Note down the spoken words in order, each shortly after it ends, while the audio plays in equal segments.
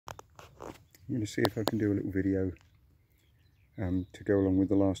I'm going to see if I can do a little video to go along with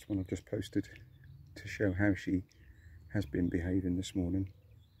the last one I've just posted to show how she has been behaving this morning.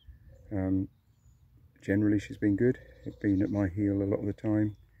 Generally she's been good, been at my heel a lot of the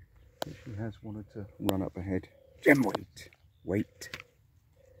time, but she has wanted to run up ahead. Gem, wait.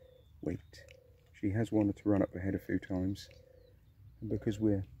 She has wanted to run up ahead a few times, and because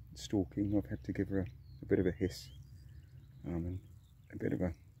we're stalking I've had to give her a bit of a hiss and a bit of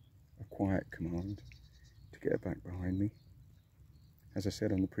a quiet command to get her back behind me. As I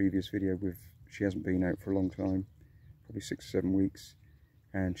said on the previous video, she hasn't been out for a long time, probably 6 or 7 weeks,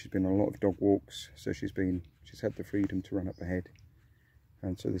 and she's been on a lot of dog walks, so she's had the freedom to run up ahead.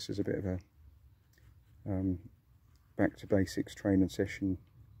 And so this is a bit of a back to basics training session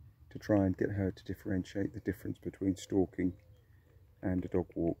to try and get her to differentiate the difference between stalking and a dog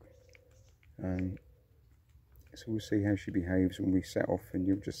walk. So we'll see how she behaves when we set off, and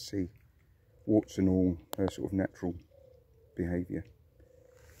you'll just see warts and all her sort of natural behaviour.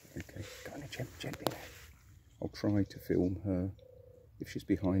 Okay, go on, gently now. I'll try to film her if she's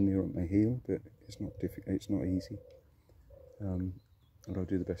behind me or at my heel, but it's not difficult. It's not easy. And I'll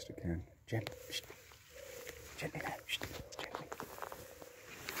do the best I can. Gently now. Gently.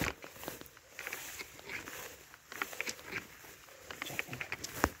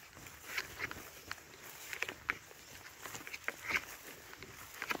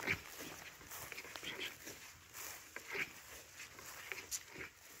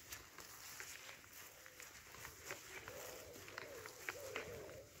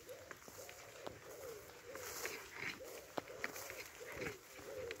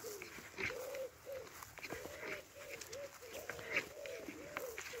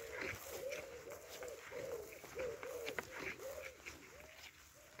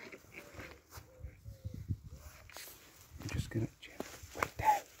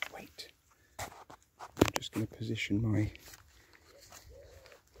 Wait. I'm just going to position my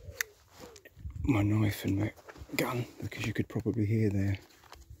knife and my gun, because you could probably hear there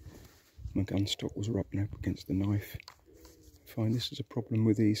my gun stock was rubbing up against the knife. I find this is a problem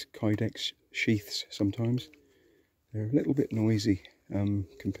with these Kydex sheaths sometimes. They're a little bit noisy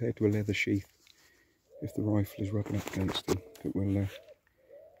compared to a leather sheath if the rifle is rubbing up against them, but we'll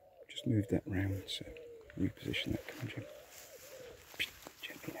just move that round, so reposition that. Come on, Jim.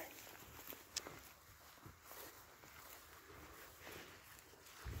 Gently now.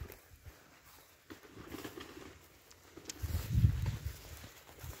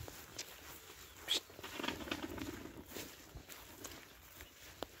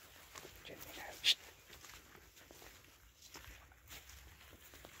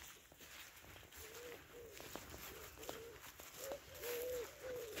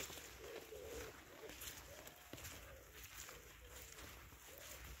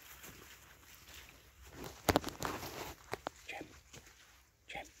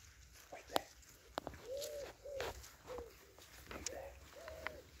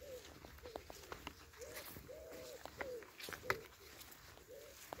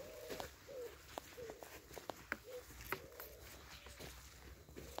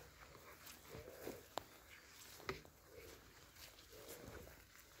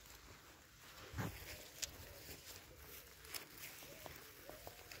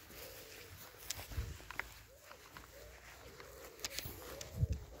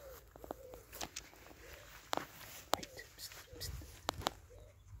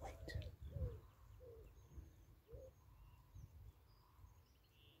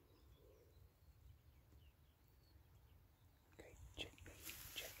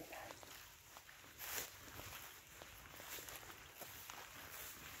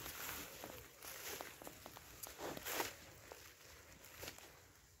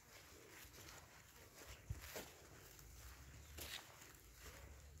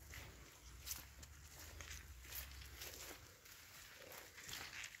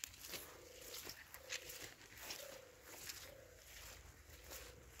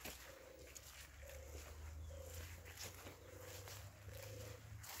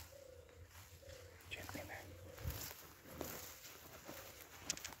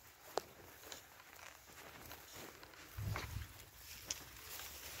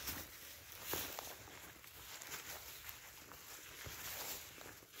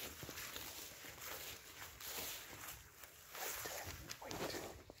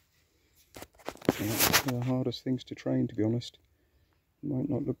 And that's one of the hardest things to train, to be honest. It might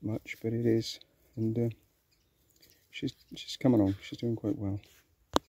not look much, but it is. And she's coming on. She's doing quite well.